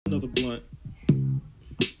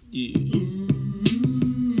Yeah.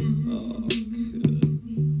 Oh, good.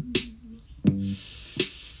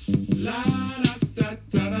 La da da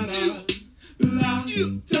da da da. La da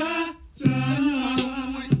da.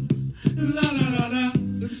 La la la la.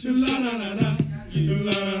 La la la la.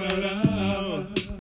 La la la la.